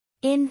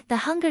In The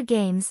Hunger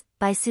Games,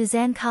 by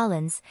Suzanne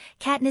Collins,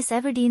 Katniss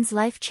Everdeen's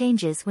life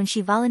changes when she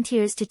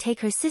volunteers to take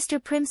her sister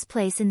Prim's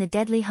place in the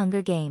deadly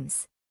Hunger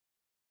Games.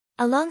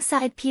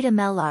 Alongside Peeta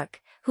Mellark,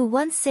 who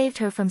once saved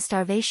her from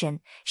starvation,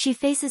 she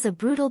faces a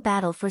brutal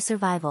battle for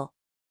survival.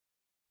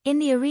 In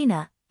the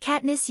arena,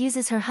 Katniss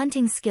uses her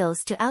hunting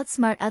skills to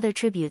outsmart other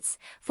tributes,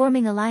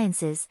 forming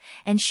alliances,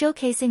 and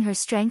showcasing her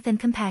strength and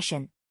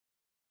compassion.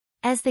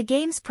 As the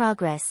games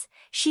progress,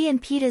 she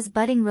and Peeta's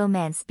budding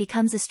romance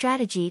becomes a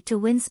strategy to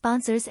win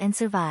sponsors and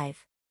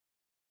survive.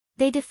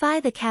 They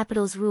defy the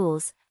Capitol's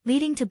rules,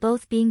 leading to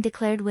both being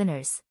declared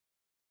winners.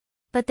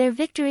 But their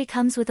victory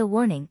comes with a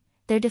warning: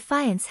 their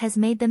defiance has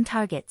made them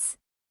targets.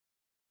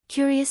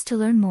 Curious to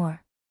learn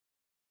more?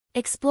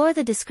 Explore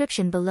the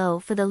description below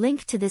for the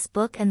link to this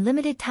book and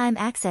limited-time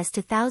access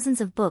to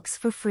thousands of books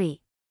for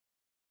free.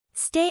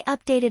 Stay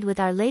updated with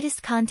our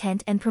latest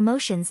content and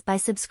promotions by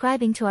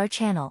subscribing to our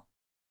channel.